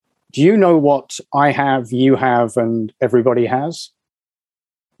Do you know what I have, you have, and everybody has?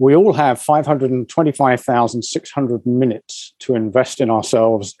 We all have 525,600 minutes to invest in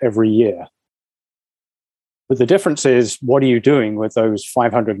ourselves every year. But the difference is, what are you doing with those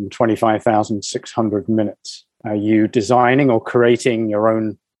 525,600 minutes? Are you designing or creating your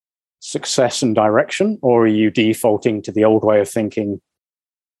own success and direction, or are you defaulting to the old way of thinking,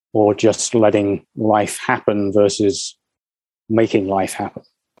 or just letting life happen versus making life happen?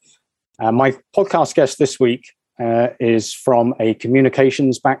 My podcast guest this week is from a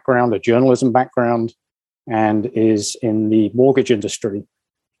communications background, a journalism background, and is in the mortgage industry.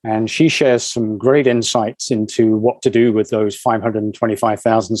 And she shares some great insights into what to do with those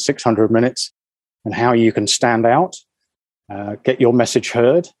 525,600 minutes and how you can stand out, get your message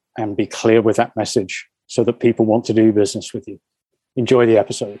heard, and be clear with that message so that people want to do business with you. Enjoy the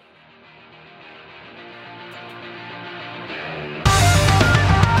episode.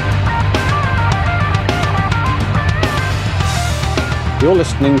 You're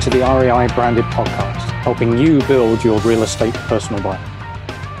listening to the REI branded podcast, helping you build your real estate personal brand.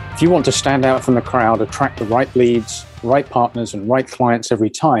 If you want to stand out from the crowd, attract the right leads, right partners, and right clients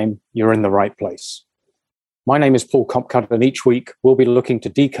every time, you're in the right place. My name is Paul Kopcut, and each week we'll be looking to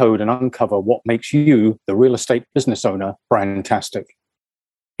decode and uncover what makes you, the real estate business owner, brandtastic.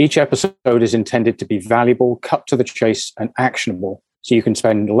 Each episode is intended to be valuable, cut to the chase, and actionable, so you can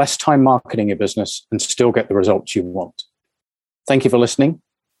spend less time marketing your business and still get the results you want. Thank you for listening.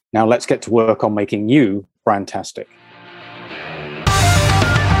 Now let's get to work on making you brandtastic.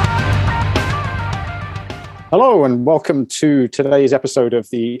 Hello, and welcome to today's episode of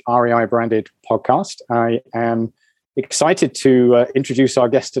the REI branded podcast. I am excited to introduce our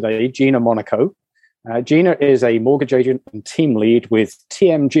guest today, Gina Monaco. Gina is a mortgage agent and team lead with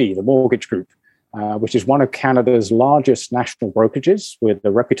TMG, the Mortgage Group, which is one of Canada's largest national brokerages with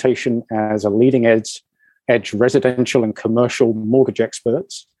a reputation as a leading edge residential and commercial mortgage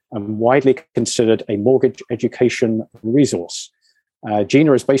experts, and widely considered a mortgage education resource.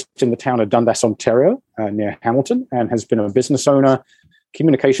 Gina is based in the town of Dundas, Ontario, near Hamilton, and has been a business owner,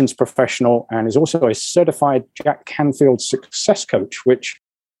 communications professional, and is also a certified Jack Canfield success coach, which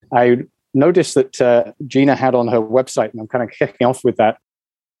I noticed that Gina had on her website, and I'm kind of kicking off with that,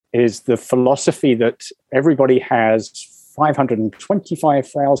 is the philosophy that everybody has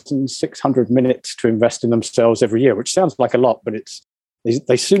 525,600 minutes to invest in themselves every year, which sounds like a lot, but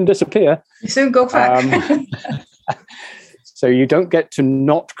they soon disappear. You soon go back. So you don't get to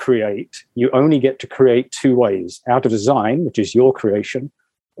not create. You only get to create two ways: out of design, which is your creation,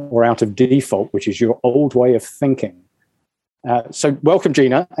 or out of default, which is your old way of thinking. So welcome,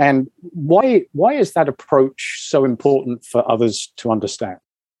 Gina. And why is that approach so important for others to understand?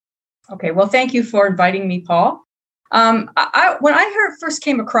 Okay, well, thank you for inviting me, Paul. When I first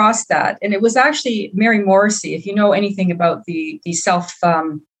came across that, and it was actually Mary Morrissey, if you know anything about the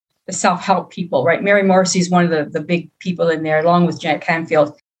self-help people, right? Mary Morrissey is one of the big people in there, along with Jack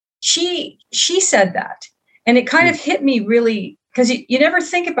Canfield. She said that, and it kind of hit me really, because you never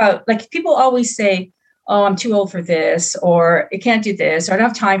think about, like, people always say, oh, I'm too old for this, or I can't do this, or I don't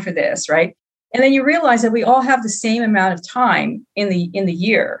have time for this, right? And then you realize that we all have the same amount of time in the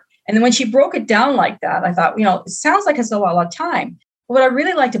year. And then when she broke it down like that, I thought, it sounds like it's a lot of time. But what I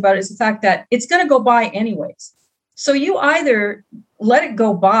really liked about it is the fact that it's going to go by anyways. So you either let it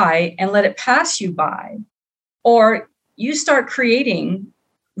go by and let it pass you by, or you start creating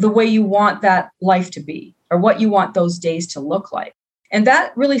the way you want that life to be, or what you want those days to look like. And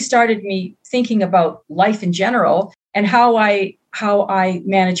that really started me thinking about life in general and how I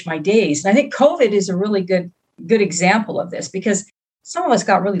manage my days. And I think COVID is a really good example of this, because some of us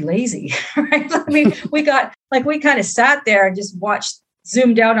got really lazy, right? I mean, we kind of sat there and just watched,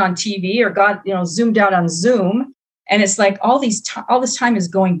 zoomed out on TV, or got, zoomed out on Zoom. And it's like all this time is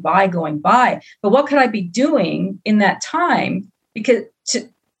going by. But what could I be doing in that time? Because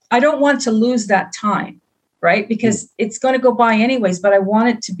I don't want to lose that time, right? Because it's going to go by anyways, but I want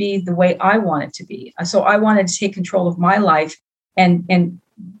it to be the way I want it to be. So I wanted to take control of my life and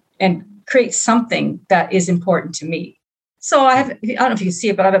create something that is important to me. So I don't know if you can see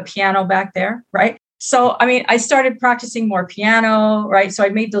it, but I have a piano back there, right? So, I started practicing more piano, right? So I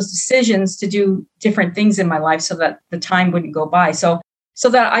made those decisions to do different things in my life so that the time wouldn't go by. So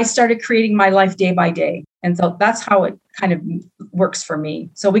that I started creating my life day by day. And so that's how it kind of works for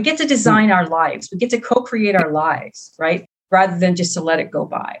me. So we get to design our lives. We get to co-create our lives, right? Rather than just to let it go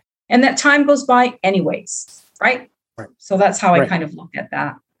by. And that time goes by anyways, right? Right. So that's how I kind of look at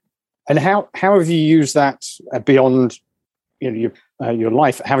that. And how have you used that beyond your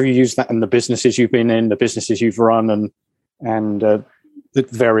life? How have you used that in the businesses you've been in, the businesses you've run, and the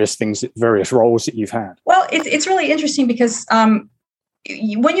various things, various roles that you've had? Well, it's really interesting because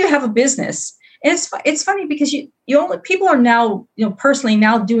when you have a business, and it's funny because you only people are now, personally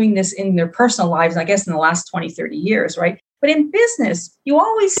now doing this in their personal lives, I guess in the last 20, 30 years, right? But in business, you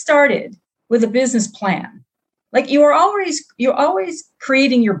always started with a business plan. Like you're always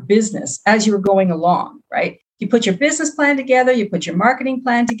creating your business as you were going along, right? You put your business plan together, you put your marketing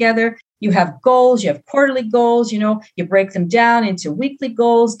plan together, you have goals, you have quarterly goals, you break them down into weekly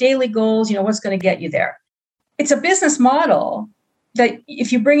goals, daily goals, what's going to get you there. It's a business model that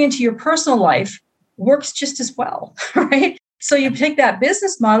if you bring into your personal life works just as well, right? So you take that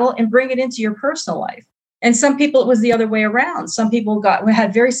business model and bring it into your personal life. And some people, it was the other way around. Some people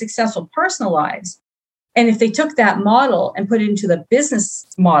had very successful personal lives. And if they took that model and put it into the business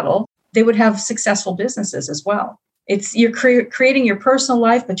model, they would have successful businesses as well. You're creating your personal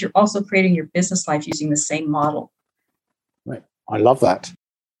life, but you're also creating your business life using the same model. Right. I love that.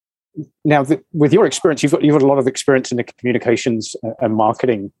 Now, with your experience, you've got a lot of experience in the communications and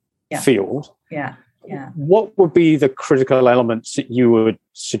marketing field. Yeah. What would be the critical elements that you would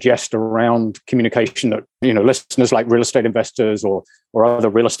suggest around communication that listeners like real estate investors or other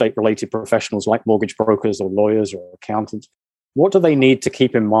real estate related professionals like mortgage brokers or lawyers or accountants, what do they need to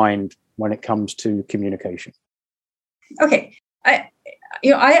keep in mind when it comes to communication? Okay,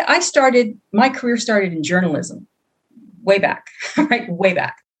 my career started in journalism way back, right? Way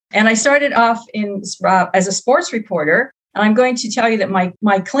back. And I started off as a sports reporter. And I'm going to tell you that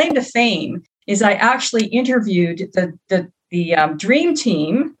my claim to fame is I actually interviewed the dream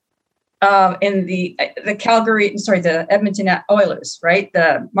team in the Edmonton Oilers, right?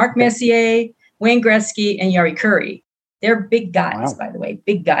 The Mark Messier, Wayne Gretzky, and Jari Kurri. They're big guys, By the way,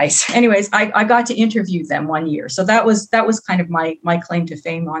 big guys. Anyways, I got to interview them one year. So that was kind of my claim to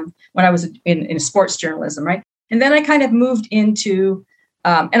fame when I was in sports journalism, right? And then I kind of moved into,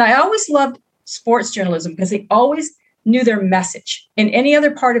 and I always loved sports journalism because they always knew their message. In any other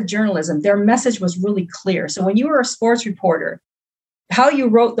part of journalism, their message was really clear. So when you were a sports reporter, how you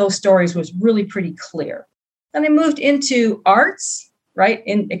wrote those stories was really pretty clear. Then I moved into arts, right?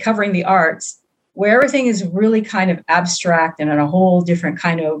 In covering the arts, where everything is really kind of abstract and on a whole different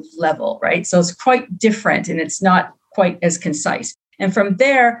kind of level, right? So it's quite different and it's not quite as concise. And from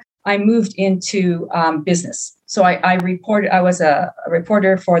there, I moved into business. So I was a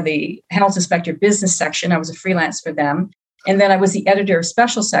reporter for the Hamilton Spectre business section. I was a freelance for them. And then I was the editor of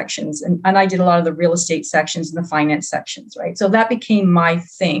special sections. And I did a lot of the real estate sections and the finance sections, right? So that became my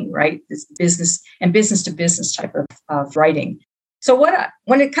thing, right? This business and business to business type of writing. So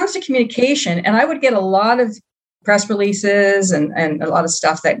when it comes to communication, and I would get a lot of press releases and a lot of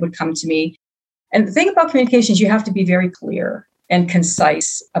stuff that would come to me. And the thing about communication is you have to be very clear and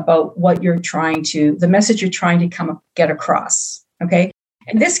concise about the message you're trying to get across, okay?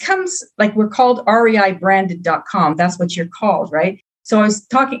 And this comes, like we're called reibranded.com. That's what you're called, right? So I was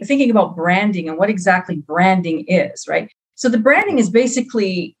thinking about branding and what exactly branding is, right? So the branding is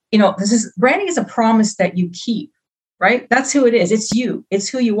basically, branding is a promise that you keep, right? That's who it is. It's you. It's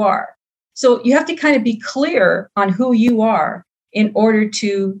who you are. So you have to kind of be clear on who you are in order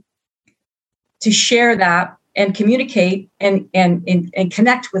to share that and communicate and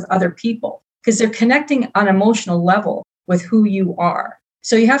connect with other people, because they're connecting on an emotional level with who you are.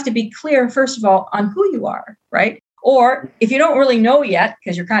 So you have to be clear, first of all, on who you are, right? Or if you don't really know yet,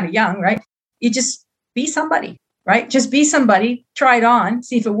 because you're kind of young, right? You just be somebody, right? Just be somebody, try it on,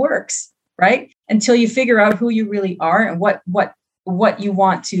 see if it works, right? Until you figure out who you really are and what you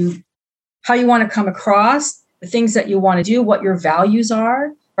want to, how you want to come across, the things that you want to do, what your values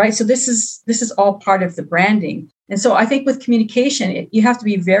are, right? So this is all part of the branding. And so I think with communication, you have to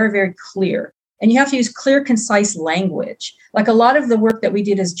be very, very clear. And you have to use clear, concise language. Like a lot of the work that we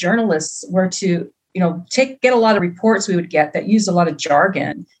did as journalists were to, get a lot of reports we would get that used a lot of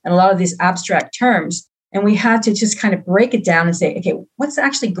jargon and a lot of these abstract terms. And we had to just kind of break it down and say, okay, what's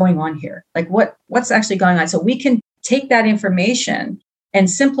actually going on here? Like what's actually going on? So we can take that information and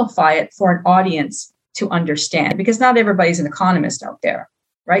simplify it for an audience to understand, because not everybody's an economist out there,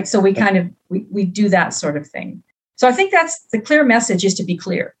 right? So we kind of, we do that sort of thing. So I think that's the clear message, is to be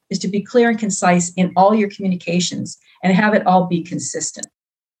clear and concise in all your communications and have it all be consistent.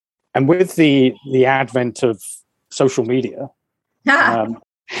 And with the advent of social media, how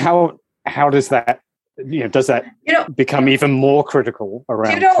does that, become even more critical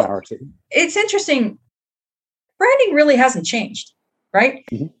around clarity? It's interesting. Branding really hasn't changed, right?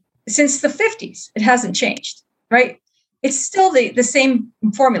 Mm-hmm. Since the 50s, it hasn't changed, right? It's still the same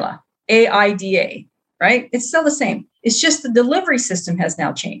formula, AIDA, right? It's still the same. It's just the delivery system has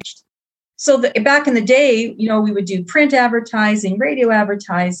now changed. So back in the day, we would do print advertising, radio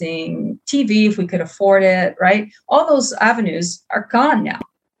advertising, TV if we could afford it, right? All those avenues are gone now,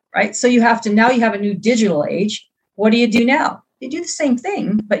 right? So you have a new digital age. What do you do now? You do the same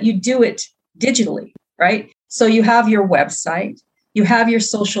thing, but you do it digitally, right? So you have your website, you have your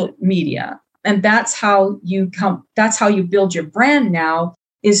social media, and that's how you build your brand now,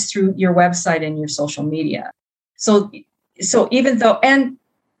 is through your website and your social media. So even though, and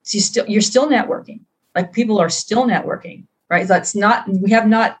you're still networking, like people are still networking, right? We have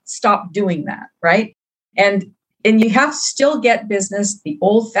not stopped doing that, right? And you have to still get business the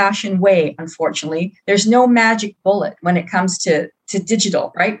old-fashioned way. Unfortunately, there's no magic bullet when it comes to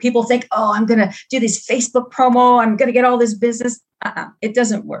digital, right? People think, oh, I'm going to do this Facebook promo, I'm going to get all this business. It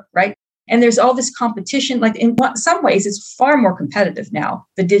doesn't work, right? And there's all this competition. Like in some ways, it's far more competitive now,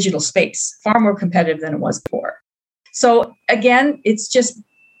 the digital space, far more competitive than it was before. So again, it's just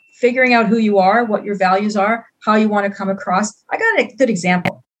figuring out who you are, what your values are, how you want to come across. I got a good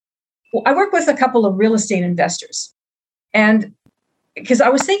example. Well, I work with a couple of real estate investors, and because I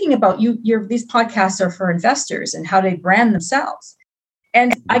was thinking about these podcasts are for investors and how they brand themselves.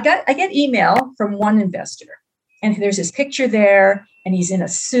 And I get email from one investor, and there's his picture there, and he's in a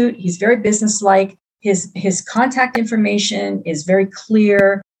suit. He's very businesslike. His contact information is very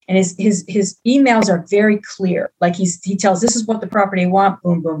clear, and his emails are very clear. Like he tells, this is what the property I want.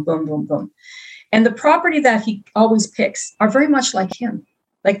 Boom, boom, boom, boom, boom. And the property that he always picks are very much like him.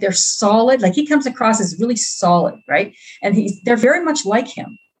 Like they're solid. Like he comes across as really solid, right? And they're very much like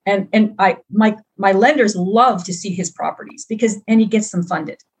him. And my lenders love to see his properties and he gets them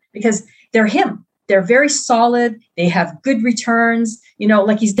funded because they're him. They're very solid. They have good returns.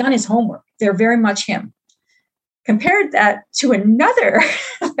 Like he's done his homework. They're very much him. Compared that to another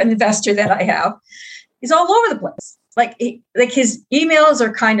investor that I have, he's all over the place. Like his emails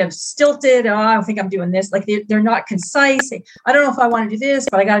are kind of stilted. Oh, I don't think I'm doing this. Like they're not concise. I don't know if I want to do this,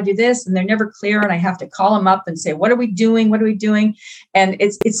 but I got to do this. And they're never clear. And I have to call him up and say, what are we doing? What are we doing? And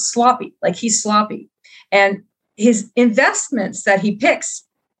it's sloppy. Like he's sloppy. And his investments that he picks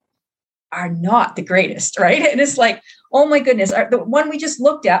are not the greatest, right? And it's like, oh my goodness. The one we just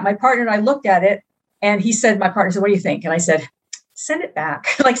looked at, my partner and I looked at it, and my partner said, what do you think? And I said, send it back.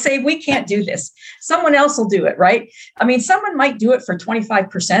 Like say, we can't do this. Someone else will do it, right? I mean, someone might do it for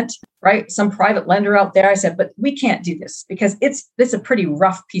 25%, right? Some private lender out there. I said, but we can't do this because it's a pretty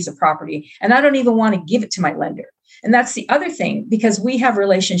rough piece of property. And I don't even want to give it to my lender. And that's the other thing, because we have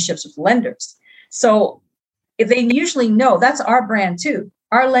relationships with lenders. So if they usually know, that's our brand too.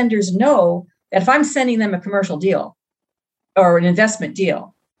 Our lenders know that if I'm sending them a commercial deal or an investment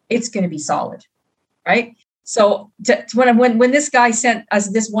deal, it's going to be solid, right? So when this guy sent us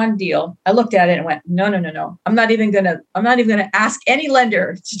this one deal, I looked at it and went, no. I'm not even gonna ask any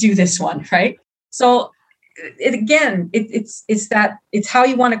lender to do this one, right? So it's how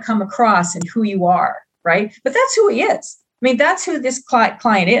you want to come across and who you are, right? But that's who he is. I mean, that's who this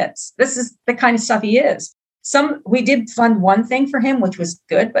client is. This is the kind of stuff he is. We did fund one thing for him, which was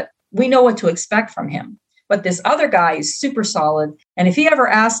good, but we know what to expect from him. But this other guy is super solid. And if he ever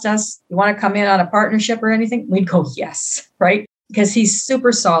asked us, you want to come in on a partnership or anything, we'd go, yes, right? Because he's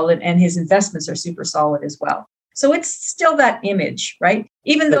super solid and his investments are super solid as well. So it's still that image, right?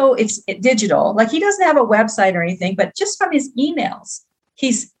 Even though it's digital, like he doesn't have a website or anything, but just from his emails,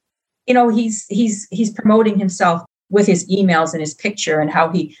 he's promoting himself with his emails and his picture and how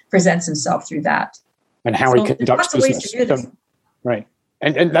he presents himself through that. And how he conducts business. Right.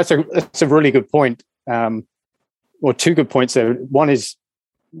 And that's a really good point. Or two good points there. One is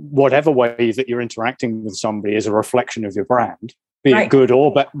whatever way that you're interacting with somebody is a reflection of your brand, be it good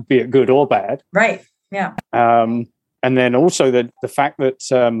or bad. Right. Yeah. And then also the fact that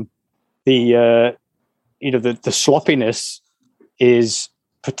the sloppiness is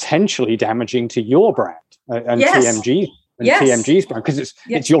potentially damaging to your brand and TMG and TMG's brand, because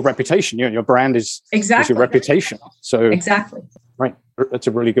it's your reputation. Your brand is your reputation. So exactly. Right. That's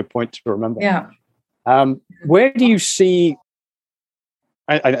a really good point to remember. Yeah. Where do you see?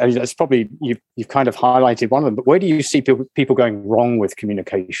 That's probably you've kind of highlighted one of them, but where do you see people going wrong with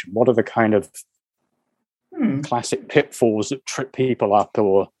communication? What are the kind of classic pitfalls that trip people up?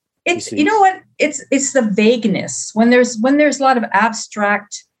 Or it's it's the vagueness when there's a lot of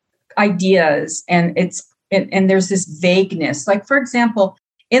abstract ideas and there's this vagueness. Like for example,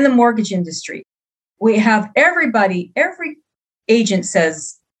 in the mortgage industry, we have every agent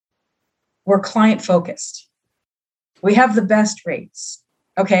says, we're client focused. We have the best rates.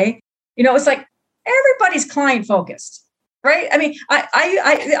 Okay. It's like everybody's client focused, right? I mean,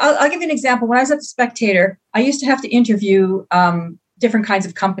 I'll give you an example. When I was at the Spectator, I used to have to interview different kinds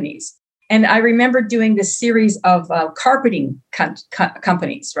of companies. And I remember doing this series of carpeting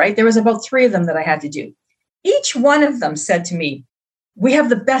companies, right? There was about 3 of them that I had to do. Each one of them said to me, we have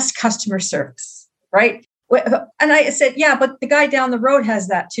the best customer service, right? And I said, yeah, but the guy down the road has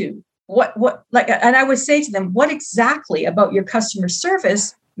that too. And I would say to them, what exactly about your customer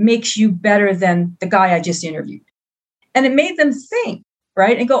service makes you better than the guy I just interviewed? And it made them think,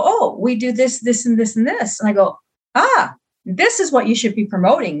 right? And go, oh, we do this, this, and this, and this. And I go, this is what you should be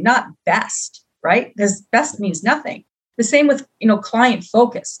promoting, not best, right? Because best means nothing. The same with, client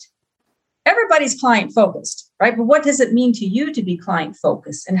focused. Everybody's client focused, right? But what does it mean to you to be client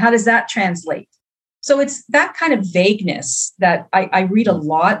focused? And how does that translate? So it's that kind of vagueness that I read a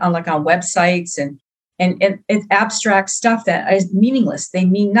lot on websites and it's abstract stuff that is meaningless. They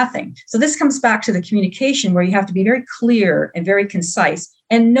mean nothing. So this comes back to the communication where you have to be very clear and very concise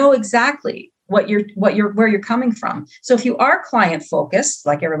and know exactly where you're coming from. So if you are client focused,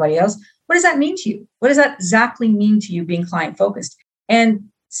 like everybody else, what does that mean to you? What does that exactly mean to you being client focused? And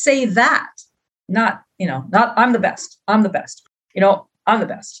say that, not I'm the best. I'm the best. I'm the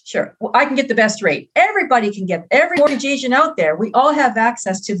best. Sure. Well, I can get the best rate. Everybody can get, every mortgage agent out there. We all have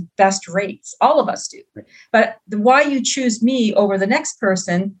access to the best rates. All of us do. Right. But why you choose me over the next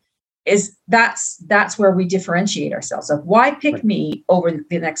person is that's where we differentiate ourselves. Of why pick me over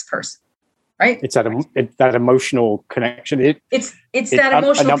the next person, right? It's that emotional connection. It's that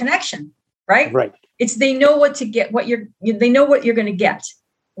emotional connection, right? Right. It's they know what to get. They know what you're going to get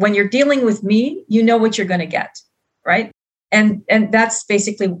when you're dealing with me. You know what you're going to get, right? And that's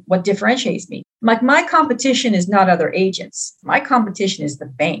basically what differentiates me. My competition is not other agents. My competition is the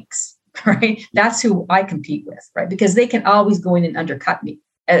banks, right? That's who I compete with, right? Because they can always go in and undercut me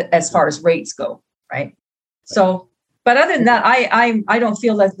as far as rates go, right? So, but other than that, I don't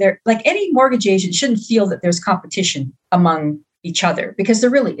feel that like any mortgage agent shouldn't feel that there's competition among each other, because there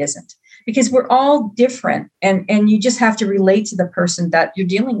really isn't. Because we're all different, and you just have to relate to the person that you're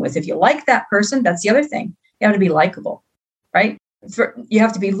dealing with. If you like that person, that's the other thing. You have to be likable. Right? You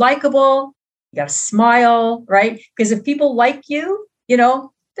have to be likable. You got to smile, right? Because if people like you, they're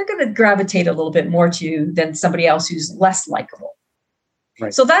going to gravitate a little bit more to you than somebody else who's less likable.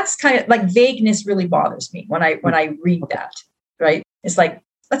 Right. So that's kind of like vagueness really bothers me when I read that, right? It's like,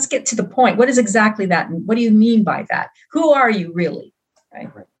 let's get to the point. What is exactly that? And what do you mean by that? Who are you really? Right.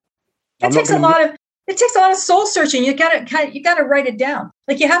 It takes a lot of soul searching. You got to write it down.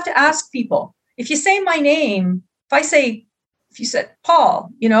 Like you have to ask people. If you say my name, if you said Paul,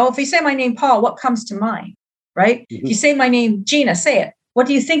 if you say my name, Paul, what comes to mind, right? Mm-hmm. If you say my name, Gina, say it. What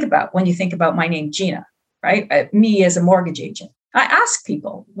do you think about when you think about my name, Gina, right? Me as a mortgage agent. I ask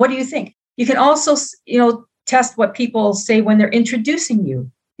people, what do you think? You can also, test what people say when they're introducing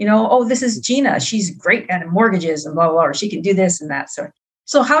you. Oh, this is Gina. She's great at mortgages and blah, blah, blah, or she can do this and that.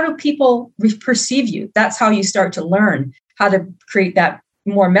 So how do people perceive you? That's how you start to learn how to create that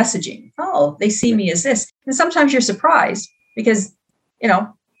more messaging. Oh, they see me as this. And sometimes you're surprised. Because,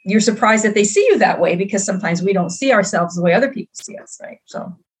 you're surprised that they see you that way, because sometimes we don't see ourselves the way other people see us, right?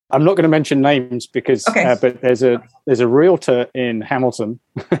 So I'm not going to mention names because, but there's a realtor in Hamilton,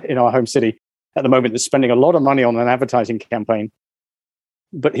 in our home city at the moment, that's spending a lot of money on an advertising campaign.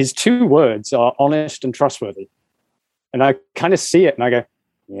 But his 2 words are honest and trustworthy. And I kind of see it and I go,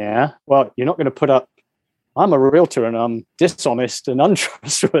 yeah, well, you're not going to put up, I'm a realtor and I'm dishonest and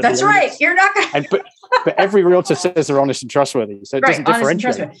untrustworthy. That's right. You're not going to. But every realtor says they're honest and trustworthy, so it doesn't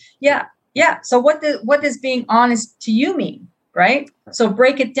differentiate. Yeah. So what does being honest to you mean, right? So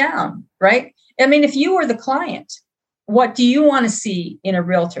break it down, right? I mean, if you were the client, what do you want to see in a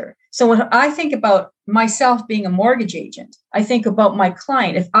realtor? So when I think about myself being a mortgage agent, I think about my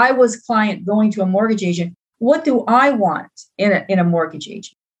client. If I was a client going to a mortgage agent, what do I want in a mortgage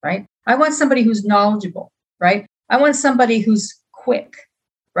agent, right? I want somebody who's knowledgeable, right? I want somebody who's quick,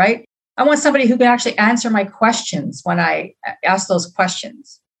 right? I want somebody who can actually answer my questions when I ask those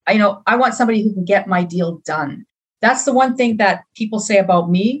questions. I want somebody who can get my deal done. That's the one thing that people say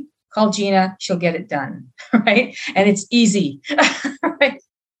about me. Call Gina, she'll get it done, right? And it's easy, right?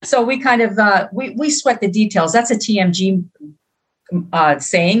 So we kind of, we sweat the details. That's a TMG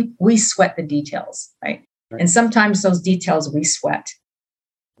saying, we sweat the details, right? And sometimes those details we sweat.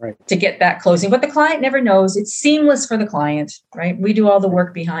 Right. To get that closing. But the client never knows. It's seamless for the client, right? We do all the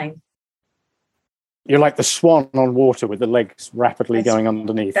work behind. You're like the swan on water with the legs rapidly going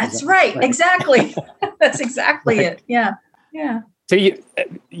underneath. That's right. Exactly. That's exactly it. Yeah. Yeah. So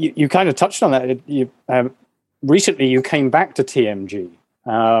you kind of touched on that. Recently you came back to TMG.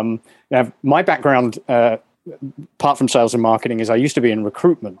 Now my background, apart from sales and marketing, is I used to be in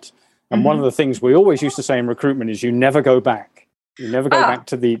recruitment. And one of the things we always used to say in recruitment is you never go back. You never go back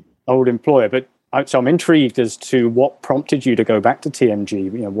to the old employer. But so I'm intrigued as to what prompted you to go back to TMG.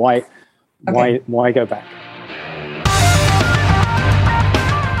 You know, why go back?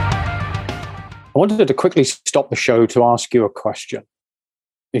 I wanted to quickly stop the show to ask you a question.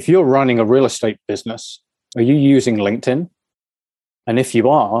 If you're running a real estate business, are you using LinkedIn? And if you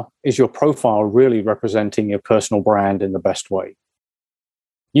are, is your profile really representing your personal brand in the best way?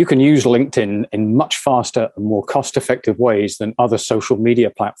 You can use LinkedIn in much faster and more cost-effective ways than other social media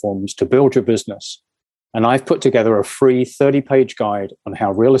platforms to build your business. And I've put together a free 30-page guide on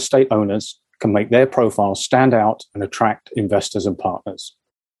how real estate owners can make their profiles stand out and attract investors and partners.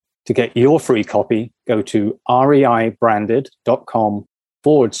 To get your free copy, go to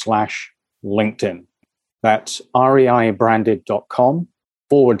reibranded.com/LinkedIn. That's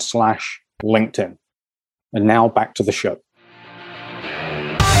reibranded.com/LinkedIn. And now back to the show.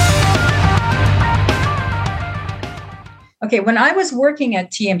 Okay, when I was working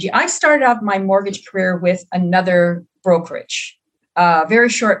at TMG, I started off my mortgage career with another brokerage, a very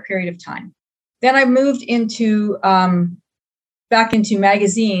short period of time. Then I moved into back into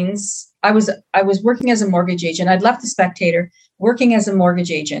magazines. I was working as a mortgage agent. I'd left the Spectator, working as a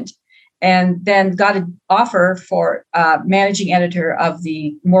mortgage agent, and then got an offer for managing editor of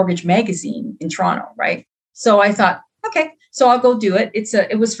the mortgage magazine in Toronto. Right, so I thought, okay, so I'll go do it.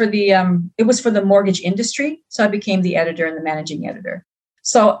 It was for the mortgage industry. So I became the editor and the managing editor.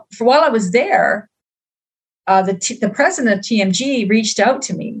 So for while I was there, the president of TMG reached out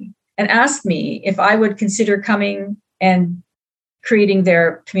to me and asked me if I would consider coming and creating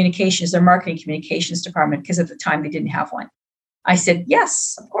their marketing communications department, because at the time they didn't have one. I said,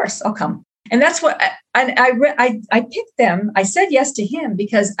 yes, of course, I'll come. And that's what I picked them. I said yes to him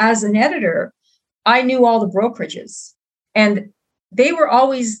because as an editor, I knew all the brokerages. And they were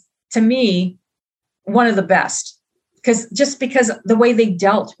always, to me, one of the best, because the way they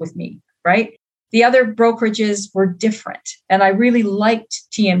dealt with me, right? The other brokerages were different. And I really liked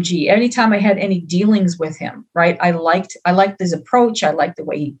TMG. Anytime I had any dealings with him, right? I liked his approach. I liked the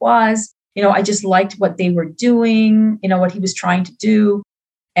way he was. I just liked what they were doing, what he was trying to do.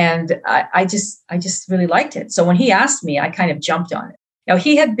 And I just really liked it. So when he asked me, I kind of jumped on it. Now,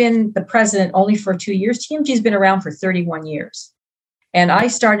 he had been the president only for 2 years. TMG's been around for 31 years. And I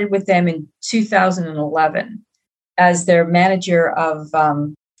started with them in 2011 as their manager of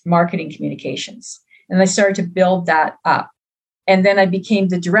marketing communications. And I started to build that up. And then I became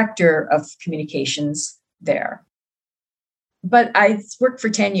the director of communications there. But I worked for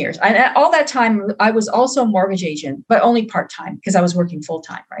 10 years. And all that time, I was also a mortgage agent, but only part-time because I was working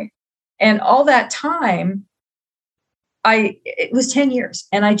full-time, right? And all that time, it was 10 years.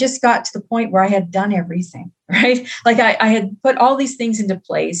 And I just got to the point where I had done everything, right? Like I had put all these things into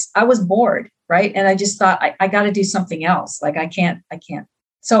place. I was bored, right? And I just thought, I got to do something else. Like I can't.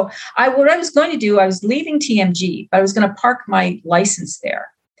 So what I was going to do, I was leaving TMG, but I was going to park my license there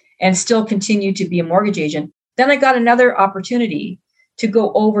and still continue to be a mortgage agent. Then I got another opportunity to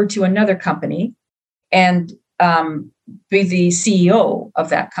go over to another company and be the CEO of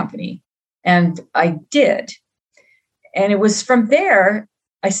that company. And I did. And it was from there,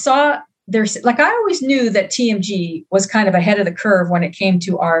 I saw I always knew that TMG was kind of ahead of the curve when it came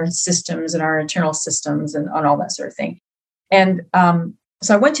to our systems and our internal systems and on all that sort of thing. And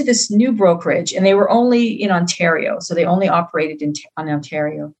so I went to this new brokerage, and they were only in Ontario. So they only operated in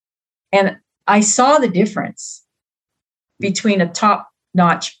Ontario. And I saw the difference between a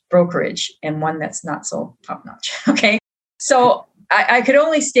top-notch brokerage and one that's not so top-notch. Okay. So I could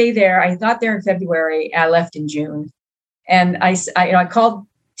only stay there. I got there in February. I left in June. And I called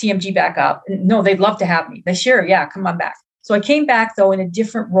TMG back up. No, they'd love to have me. They sure, yeah, come on back. So I came back, though, in a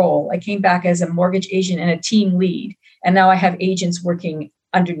different role. I came back as a mortgage agent and a team lead. And now I have agents working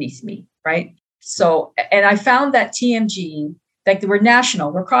underneath me, right? So, and I found that TMG, like we're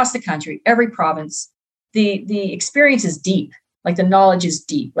national, we're across the country, every province, the experience is deep, like the knowledge is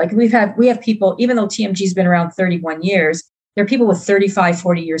deep. Like we have people, even though TMG's been around 31 years, there are people with 35,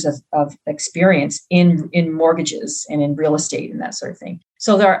 40 years of experience in mortgages and in real estate and that sort of thing.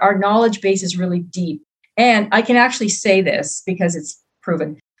 So our knowledge base is really deep. And I can actually say this because it's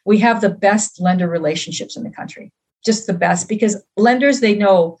proven. We have the best lender relationships in the country, just the best, because lenders, they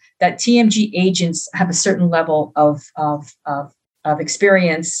know that TMG agents have a certain level of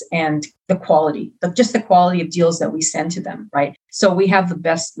experience and the quality of deals that we send to them, right? So we have the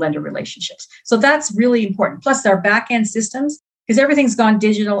best lender relationships. So that's really important. Plus our back-end systems, because everything's gone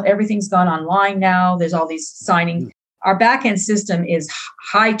digital, everything's gone online now. There's all these signing. Our back-end system is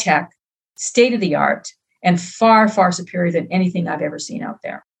high-tech, state-of-the-art, and far, far superior than anything I've ever seen out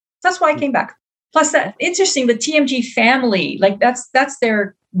there. That's why I came back. Plus that interesting, the TMG family, like that's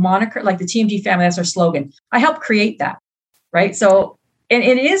their moniker, like the TMG family, that's our slogan. I helped create that, right? So, and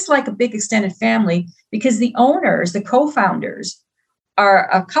it is like a big extended family because the owners, the co-founders are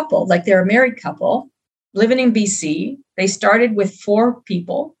a couple, like they're a married couple living in BC. They started with 4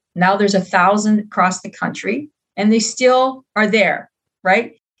 people. Now there's 1,000 across the country and they still are there,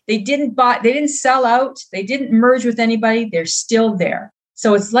 right? They didn't sell out. They didn't merge with anybody. They're still there.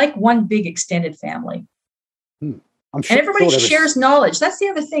 So it's like one big extended family. I'm sure, and everybody shares knowledge. That's the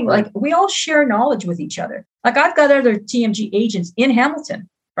other thing. Right. Like we all share knowledge with each other. Like I've got other TMG agents in Hamilton,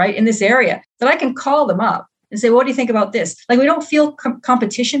 right, in this area that I can call them up and say, what do you think about this? Like we don't feel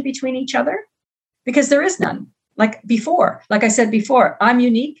competition between each other because there is none. Like I said before, I'm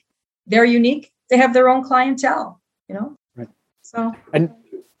unique. They're unique. They have their own clientele, Right. So. And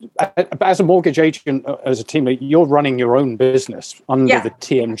as a mortgage agent, as a team, you're running your own business under the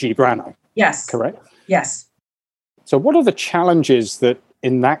TMG brand. Yes. Correct? Yes. So what are the challenges that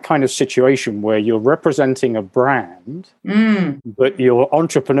in that kind of situation where you're representing a brand, but you're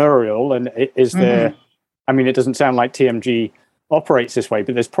entrepreneurial and is there, I mean, it doesn't sound like TMG operates this way,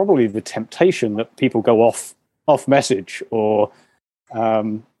 but there's probably the temptation that people go off message or,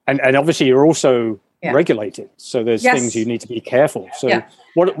 and obviously you're also regulated. So there's things you need to be careful. So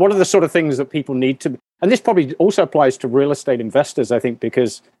what are the sort of things that people need to, and this probably also applies to real estate investors, I think,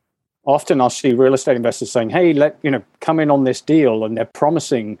 because often I'll see real estate investors saying, hey, come in on this deal. And they're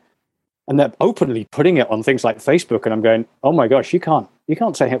promising and they're openly putting it on things like Facebook. And I'm going, oh my gosh, you can't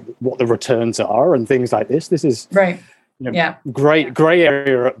say what the returns are and things like this. This is gray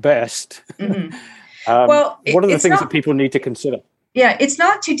area at best. Well, what are the things that people need to consider? Yeah, it's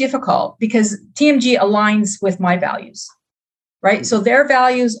not too difficult because TMG aligns with my values, right? So their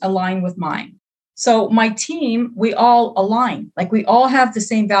values align with mine. So my team, we all align, like we all have the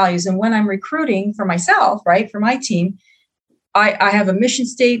same values. And when I'm recruiting for myself, right, for my team, I have a mission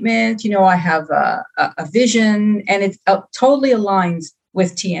statement, I have a vision, and it totally aligns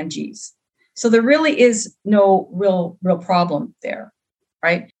with TMG's. So there really is no real problem there,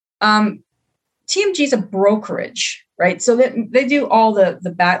 right? TMG is a brokerage, right? So they do all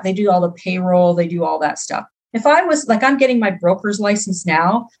they do all the payroll, they do all that stuff. If I was like, I'm getting my broker's license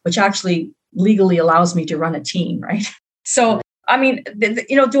now, which actually legally allows me to run a team, right? So, I mean,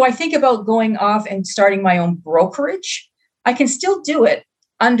 do I think about going off and starting my own brokerage? I can still do it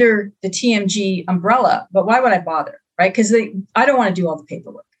under the TMG umbrella, but why would I bother, right? Because I don't want to do all the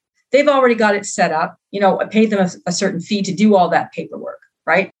paperwork. They've already got it set up. I paid them a certain fee to do all that paperwork,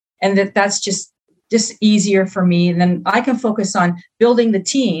 right? And that's just easier for me. And then I can focus on building the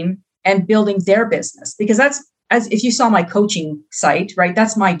team and building their business because that's, as if you saw my coaching site, right?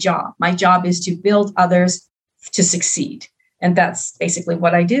 That's my job. My job is to build others to succeed. And that's basically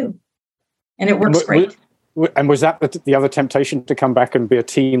what I do. And it works great. And was that the other temptation to come back and be a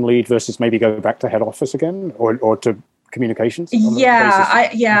team lead versus maybe go back to head office again or to communications?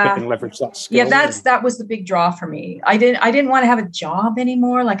 Leverage that skill? Yeah, that was the big draw for me. I didn't want to have a job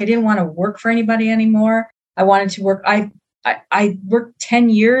anymore. Like I didn't want to work for anybody anymore. I wanted to work. I worked 10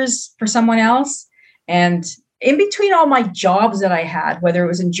 years for someone else. And in between all my jobs that I had, whether it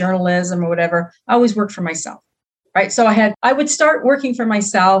was in journalism or whatever, I always worked for myself, right? So I would start working for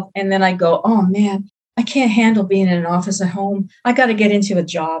myself and then I'd go, oh man, I can't handle being in an office at home. I got to get into a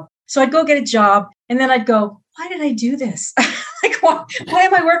job. So I'd go get a job and then I'd go, why did I do this? Like, why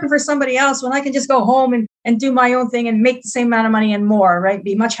am I working for somebody else when I can just go home and do my own thing and make the same amount of money and more, right?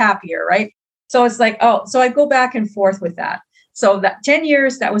 Be much happier, right? So it's like, so I go back and forth with that. So that 10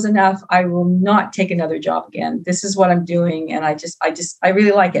 years, that was enough. I will not take another job again. This is what I'm doing. And I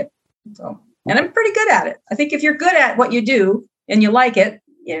really like it. So, and I'm pretty good at it. I think if you're good at what you do and you like it,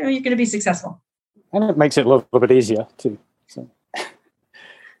 you're going to be successful. And it makes it a little bit easier too. So,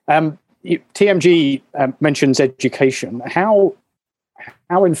 TMG mentions education. How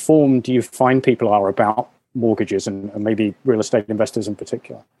informed do you find people are about mortgages and maybe real estate investors in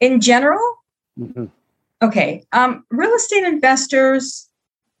particular? In general? Mm-hmm. Okay. Real estate investors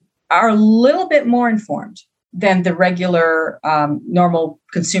are a little bit more informed than the regular normal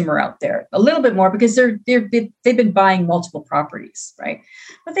consumer out there. A little bit more because they've been buying multiple properties, right?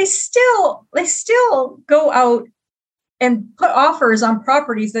 But they still go out and put offers on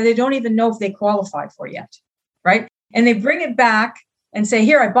properties that they don't even know if they qualify for yet, right? And they bring it back and say,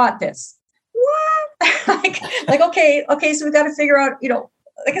 "Here, I bought this." What? like okay, so we got to figure out,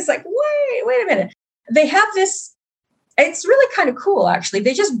 it's like, wait a minute. They have this, it's really kind of cool, actually.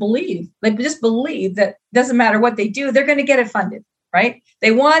 They just believe that doesn't matter what they do, they're going to get it funded, right?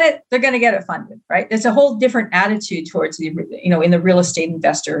 They want it, they're going to get it funded, right? It's a whole different attitude towards in the real estate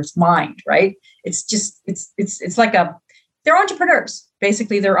investor's mind, right? It's just, it's like they're entrepreneurs.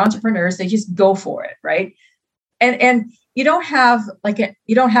 Basically, they're entrepreneurs. They just go for it, right? And you don't have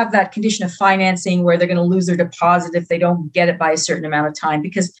that condition of financing where they're going to lose their deposit if they don't get it by a certain amount of time,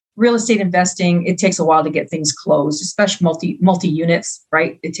 because real estate investing, it takes a while to get things closed, especially multi units,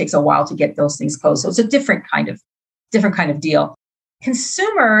 right? It takes a while to get those things closed. So it's a different kind of deal.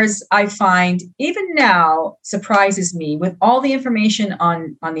 Consumers, I find, even now, surprises me with all the information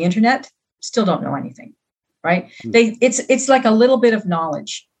on the internet, still don't know anything, right? It's like a little bit of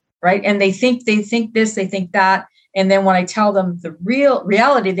knowledge, right? And they think this, they think that. And then when I tell them the real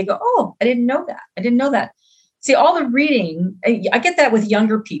reality, they go, oh, I didn't know that. See, all the reading, I get that with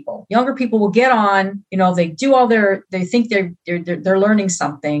younger people. Younger people will get on, they do they think they're learning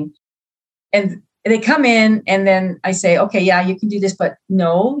something. And they come in and then I say, okay, yeah, you can do this, but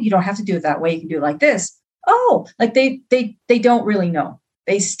no, you don't have to do it that way. You can do it like this. Oh, like they don't really know.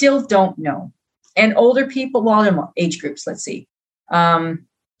 They still don't know. And older people, well, age groups, let's see.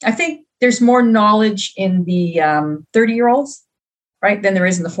 I think there's more knowledge in the 30-year-olds, right, than there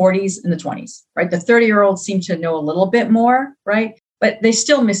is in the 40s and the 20s, right? The 30-year-olds seem to know a little bit more, right? But they're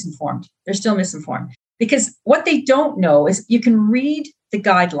still misinformed. Because what they don't know is you can read the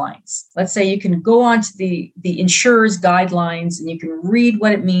guidelines. Let's say you can go on to the insurer's guidelines and you can read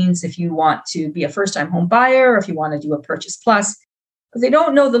what it means if you want to be a first-time home buyer or if you want to do a purchase plus, but they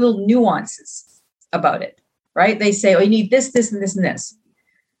don't know the little nuances about it, right? They say, oh, you need this, this, and this, and this.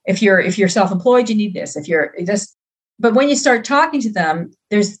 If you're self-employed, you need this. If you're this, but when you start talking to them,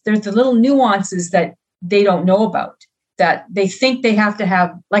 there's the little nuances that they don't know about, that they think they have to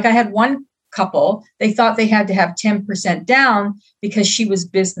have. Like I had one couple, they thought they had to have 10% down because she was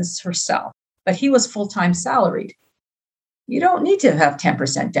business herself, but he was full-time salaried. You don't need to have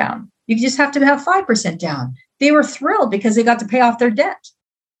 10% down. You just have to have 5% down. They were thrilled because they got to pay off their debt,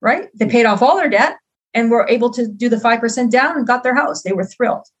 right? They paid off all their debt and were able to do the 5% down and got their house. They were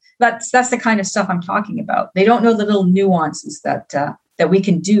thrilled. That's the kind of stuff I'm talking about. They don't know the little nuances that we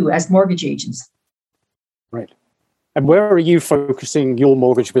can do as mortgage agents. Right. And where are you focusing your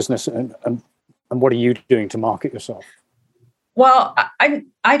mortgage business, and what are you doing to market yourself? Well,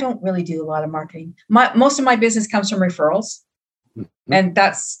 I don't really do a lot of marketing. Most of my business comes from referrals. Mm-hmm. And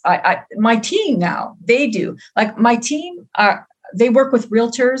that's my team now. They do. Like my team, they work with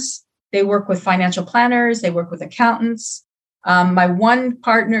realtors. They work with financial planners. They work with accountants. My one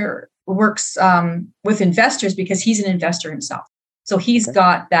partner works with investors because he's an investor himself. So he's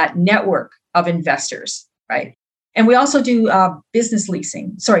got that network of investors, right? And we also do business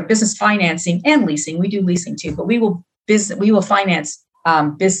financing and leasing. We do leasing too, but we will finance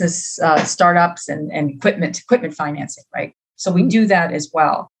business startups and equipment financing, right? So we do that as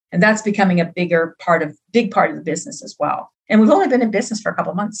well. And that's becoming a big part of the business as well. And we've only been in business for a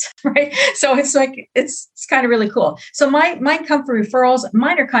couple of months, right? So it's like, it's kind of really cool. So mine come from referrals.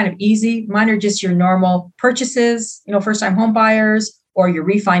 Mine are kind of easy. Mine are just your normal purchases, first-time home buyers or your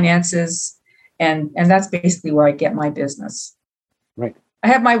refinances. And that's basically where I get my business. Right. I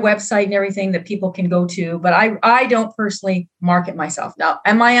have my website and everything that people can go to, but I don't personally market myself. Now,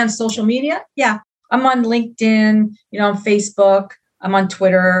 am I on social media? Yeah. I'm on LinkedIn, on Facebook, I'm on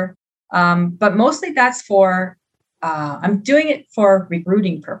Twitter. But mostly that's I'm doing it for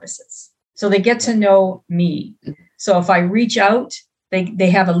recruiting purposes. So they get to know me. So if I reach out, they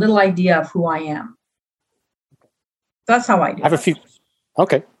have a little idea of who I am. That's how I do it.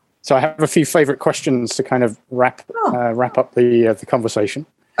 Okay. So I have a few favorite questions to kind of wrap up the conversation.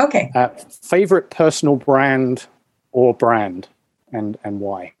 Okay. Favorite personal brand or brand and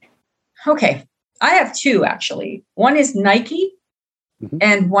why? Okay. I have two, actually. One is Nike, mm-hmm.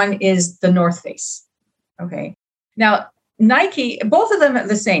 and one is the North Face. Okay. Now, Nike, both of them are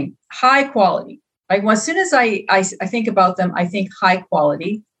the same, high quality. Like as soon as I think about them, I think high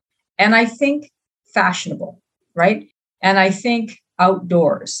quality, and I think fashionable, right? And I think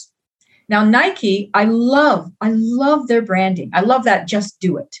outdoors. Now, Nike, I love their branding. I love that just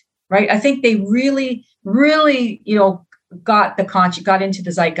do it, right? I think they really, really, got into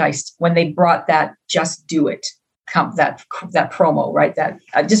the zeitgeist when they brought that just do it, that promo, right? That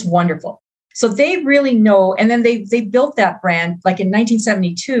just wonderful. So they really know. And then they built that brand like in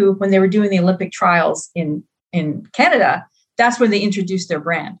 1972 when they were doing the Olympic trials in Canada. That's when they introduced their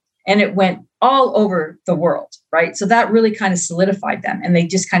brand, and it went all over the world, right? So that really kind of solidified them, and they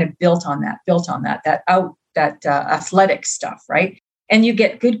just kind of built on that athletic stuff, right? And you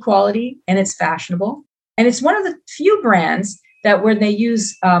get good quality, and it's fashionable. And it's one of the few brands that when they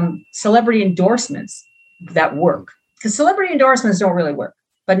use celebrity endorsements that work, because celebrity endorsements don't really work,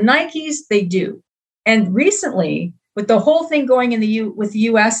 but Nikes, they do. And recently, with the whole thing going with the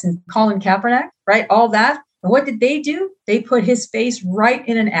US and Colin Kaepernick, right? All that, And what did they do? They put his face right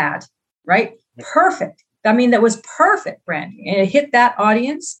in an ad, right? Perfect. I mean, that was perfect branding. And it hit that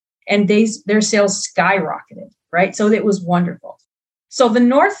audience and their sales skyrocketed, right? So it was wonderful. So the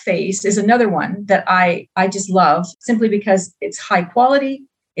North Face is another one that I just love simply because it's high quality,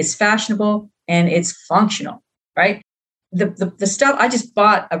 it's fashionable, and it's functional, right? The stuff, I just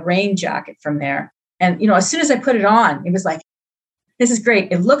bought a rain jacket from there. And, as soon as I put it on, it was like, this is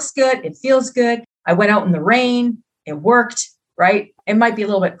great. It looks good. It feels good. I went out in the rain. It worked, right? It might be a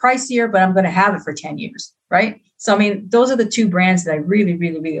little bit pricier, but I'm going to have it for 10 years, right? So, I mean, those are the two brands that I really,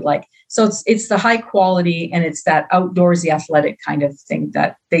 really, really like. So it's the high quality and it's that outdoorsy athletic kind of thing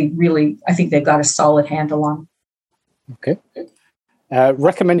that I think they've got a solid handle on. Okay.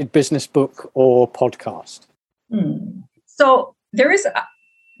 Recommended business book or podcast? So there is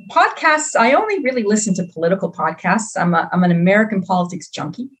podcasts. I only really listen to political podcasts. I'm an American politics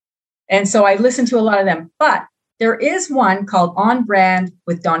junkie. And so I listen to a lot of them, but there is one called On Brand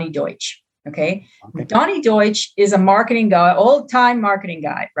with Donnie Deutsch. Okay. Donnie Deutsch is a marketing guy, old time marketing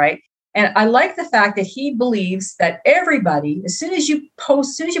guy, right? And I like the fact that he believes that everybody, as soon as you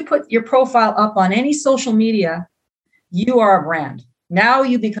put your profile up on any social media, you are a brand. Now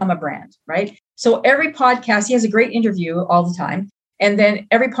you become a brand, right? So every podcast, he has a great interview all the time. And then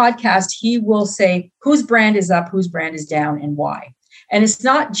every podcast, he will say whose brand is up, whose brand is down, and why. And it's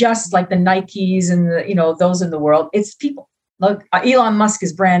not just like the Nikes and the, those in the world. It's people. Look, Elon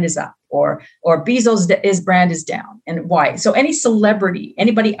Musk's brand is up, or Bezos' brand is down, and why. So any celebrity,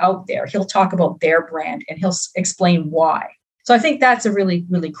 anybody out there, he'll talk about their brand and he'll explain why. So I think that's a really,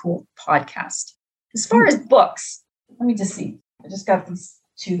 really cool podcast. As far as books, let me just see. I just got these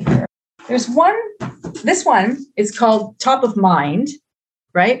two here. There's one. This one is called Top of Mind,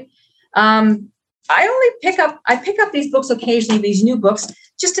 right? I only pick up these books occasionally, these new books,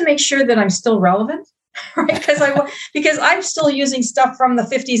 just to make sure that I'm still relevant, right? Because I'm still using stuff from the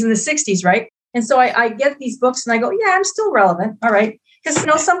 50s and the 60s, right? And so I get these books and I go, yeah, I'm still relevant, all right?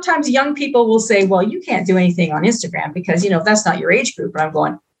 Because sometimes young people will say, well, you can't do anything on Instagram because that's not your age group. And I'm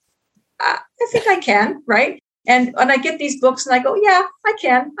going, I think I can, right? And I get these books and I go, yeah, I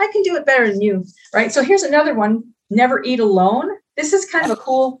can do it better than you, right? So here's another one, Never Eat Alone. This is kind of a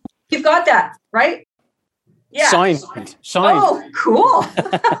cool, you've got that, right? Yeah. Signed. Oh, cool.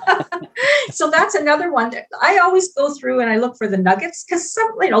 So that's another one that I always go through and I look for the nuggets because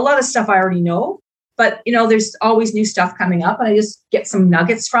a lot of stuff I already know, but there's always new stuff coming up and I just get some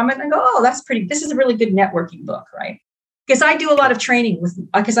nuggets from it and I go, oh, this is a really good networking book, right? Because I do a lot of training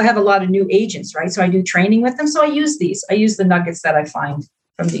because I have a lot of new agents, right? So I do training with them. So I use the nuggets that I find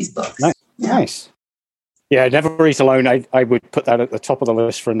from these books. Nice. Yeah. Nice. Yeah, Never Eat Alone. I would put that at the top of the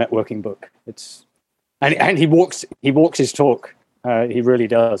list for a networking book. And he walks his talk. He really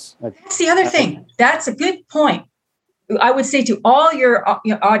does. That's the other thing. That's a good point. I would say to all your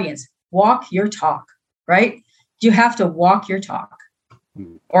audience, walk your talk, right? You have to walk your talk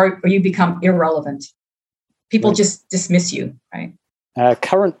or you become irrelevant. People just dismiss you, right?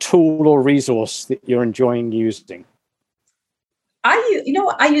 Current tool or resource that you're enjoying using?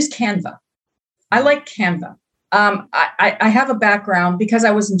 I use Canva. I like Canva. I have a background because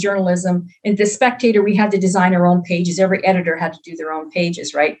I was in journalism. In The Spectator, we had to design our own pages. Every editor had to do their own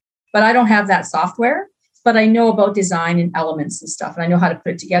pages, right? But I don't have that software, but I know about design and elements and stuff, and I know how to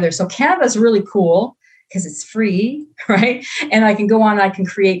put it together. So Canva is really cool because it's free, right? And I can go on and I can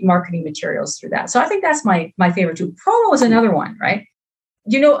create marketing materials through that. So I think that's my favorite tool. Promo is another one, right?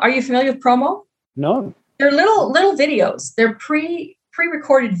 Are you familiar with Promo? No. They're little videos. They're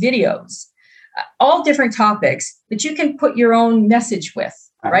pre-recorded videos, all different topics that you can put your own message with,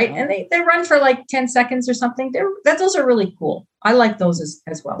 right? And they run for like 10 seconds or something. Those are really cool. I like those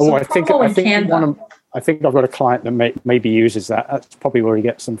as well. Oh, so I think I've got a client that maybe uses that. That's probably where he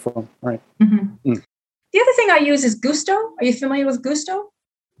gets them from, right? Mm-hmm. The other thing I use is Gusto. Are you familiar with Gusto?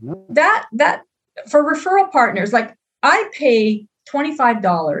 No. That for referral partners, like I pay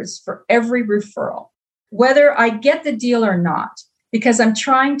 $25 for every referral, whether I get the deal or not, because I'm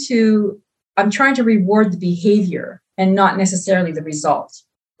trying to reward the behavior and not necessarily the result,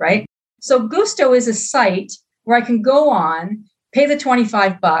 right? So Gusto is a site where I can go on, pay the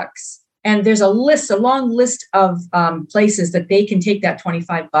 $25, and there's a long list of places that they can take that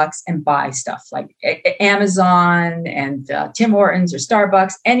 $25 and buy stuff like Amazon and Tim Hortons or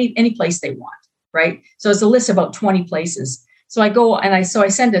Starbucks, any place they want, right? So it's a list of about 20 places. So I go and I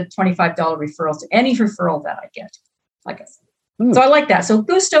send a $25 referral to any referral that I get, like I said. So I like that. So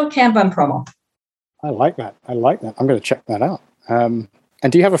Gusto, Canva, and Promo. I like that. I'm going to check that out. And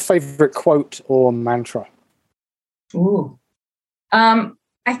do you have a favorite quote or mantra? Ooh.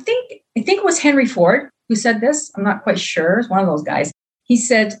 I think it was Henry Ford. who said this. I'm not quite sure. It's one of those guys. He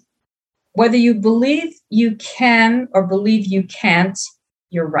said, whether you believe you can or believe you can't,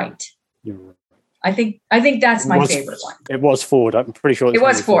 you're right. You're right. I think that's my favorite one. It was Ford. I'm pretty sure it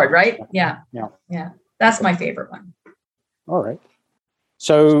was Ford, right? Yeah. Yeah. That's my favorite one. All right.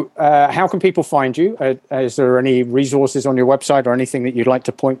 So how can people find you? Is there any resources on your website or anything that you'd like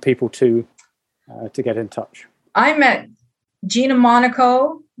to point people to get in touch? I'm at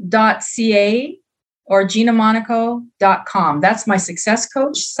ginamonaco.ca or ginamonaco.com. That's my success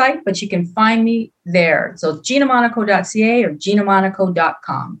coach site, but you can find me there. So ginamonaco.ca or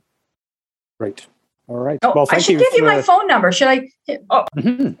ginamonaco.com. Great. All right. Oh, well, I should give you my phone number. Should I? Oh,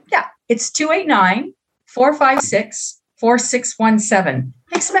 yeah. It's 289-456-4617.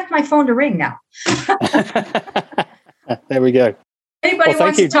 I expect my phone to ring now. There we go. Anybody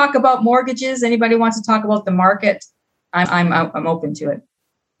wants to talk about mortgages? Anybody wants to talk about the market? I'm open to it.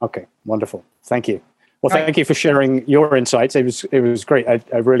 Okay, wonderful. Thank you. Well, thank you for sharing your insights. It was great. I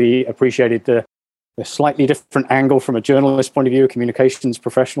really appreciated the slightly different angle from a journalist point of view, a communications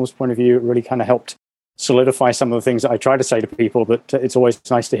professional's point of view. It really kind of helped solidify some of the things that I try to say to people, but it's always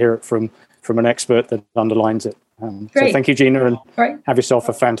nice to hear it from an expert that underlines it. So thank you, Gina, and have yourself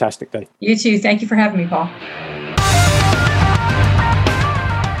a fantastic day. You too. Thank you for having me, Paul.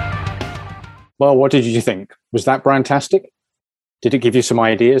 Well, what did you think? Was that brandtastic? Did it give you some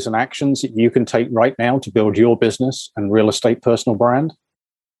ideas and actions that you can take right now to build your business and real estate personal brand?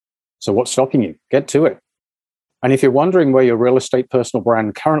 So what's stopping you? Get to it. And if you're wondering where your real estate personal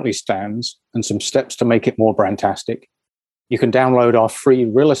brand currently stands and some steps to make it more brandtastic, you can download our free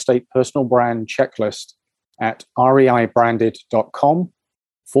real estate personal brand checklist at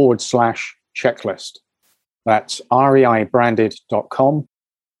reibranded.com/checklist. That's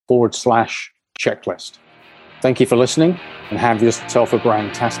reibranded.com/checklist. Thank you for listening and have yourself a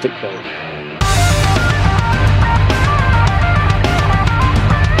brandtastic day.